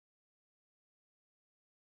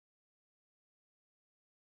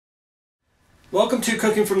Welcome to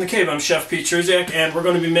Cooking from the Cave. I'm Chef Pete Trusiak, and we're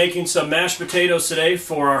going to be making some mashed potatoes today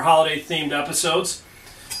for our holiday-themed episodes.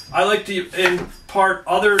 I like to impart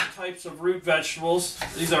other types of root vegetables.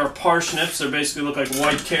 These are parsnips. They basically look like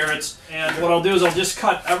white carrots. And what I'll do is I'll just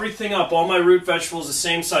cut everything up, all my root vegetables the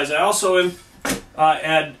same size. I also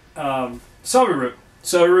add celery root.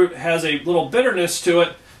 Celery root has a little bitterness to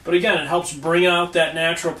it, but again, it helps bring out that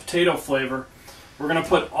natural potato flavor. We're going to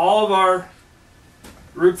put all of our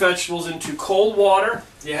root vegetables into cold water.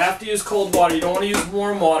 You have to use cold water. You don't want to use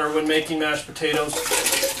warm water when making mashed potatoes,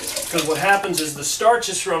 because what happens is the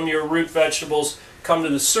starches from your root vegetables come to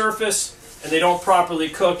the surface and they don't properly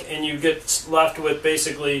cook, and you get left with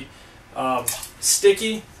basically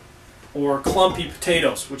sticky or clumpy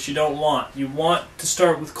potatoes, which you don't want. You want to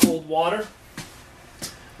start with cold water.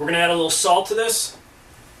 We're going to add a little salt to this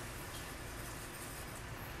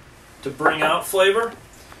to bring out flavor,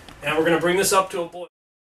 and we're going to bring this up to a boil.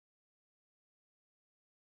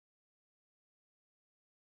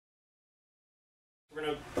 We're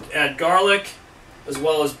going to add garlic as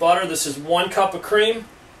well as butter. This is 1 cup of cream,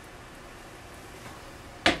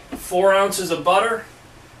 4 ounces of butter,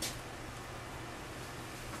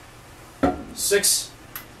 6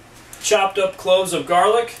 chopped up cloves of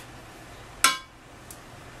garlic,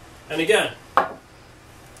 and again, a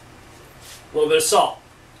little bit of salt.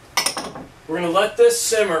 We're going to let this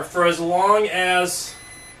simmer for as long as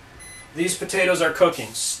these potatoes are cooking.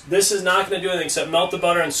 This is not going to do anything except melt the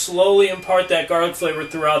butter and slowly impart that garlic flavor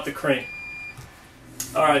throughout the cream.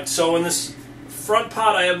 Alright, so in this front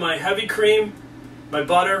pot I have my heavy cream, my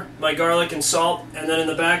butter, my garlic and salt, and then in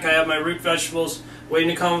the back I have my root vegetables waiting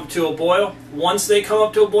to come up to a boil. Once they come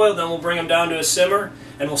up to a boil, then we'll bring them down to a simmer,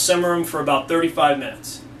 and we'll simmer them for about 35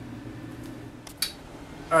 minutes.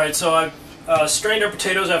 Alright, so I've strained our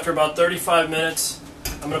potatoes after about 35 minutes.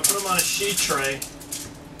 I'm going to put them on a sheet tray,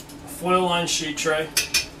 a foil-lined sheet tray,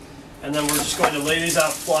 and then we're just going to lay these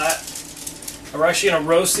out flat. We're actually going to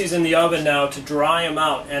roast these in the oven now to dry them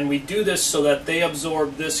out, and we do this so that they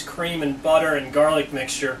absorb this cream and butter and garlic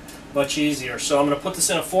mixture much easier. So I'm going to put this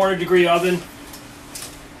in a 400-degree oven, and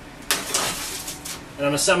I'm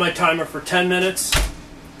going to set my timer for 10 minutes,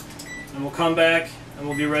 and we'll come back and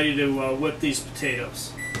we'll be ready to whip these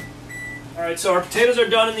potatoes. Alright, so our potatoes are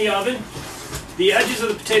done in the oven. The edges of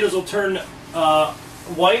the potatoes will turn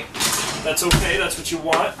white. That's okay, that's what you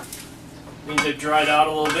want. It means they've dried out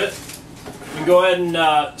a little bit. We can go ahead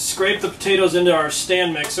and scrape the potatoes into our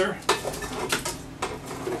stand mixer.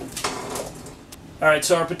 Alright,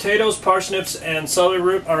 so our potatoes, parsnips, and celery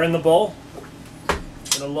root are in the bowl. I'm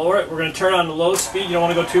going to lower it. We're going to turn on the low speed. You don't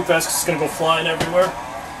want to go too fast because it's going to go flying everywhere.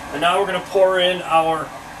 And now we're going to pour in our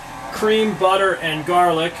cream, butter, and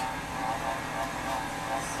garlic.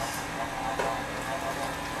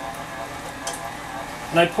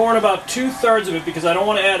 And I pour in about 2/3 of it because I don't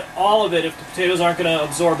want to add all of it if the potatoes aren't going to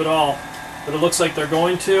absorb it all. But it looks like they're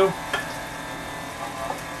going to.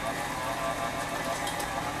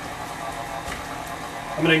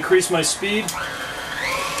 I'm going to increase my speed.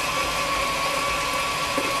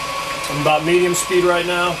 I'm about medium speed right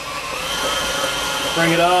now.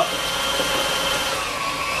 Bring it up.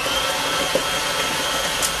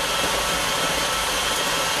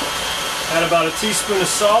 Add about a teaspoon of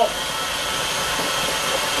salt.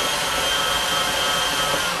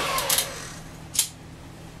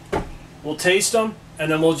 We'll taste them,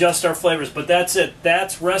 and then we'll adjust our flavors. But that's it.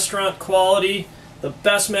 That's restaurant quality, the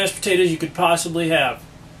best mashed potatoes you could possibly have.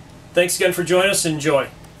 Thanks again for joining us. Enjoy.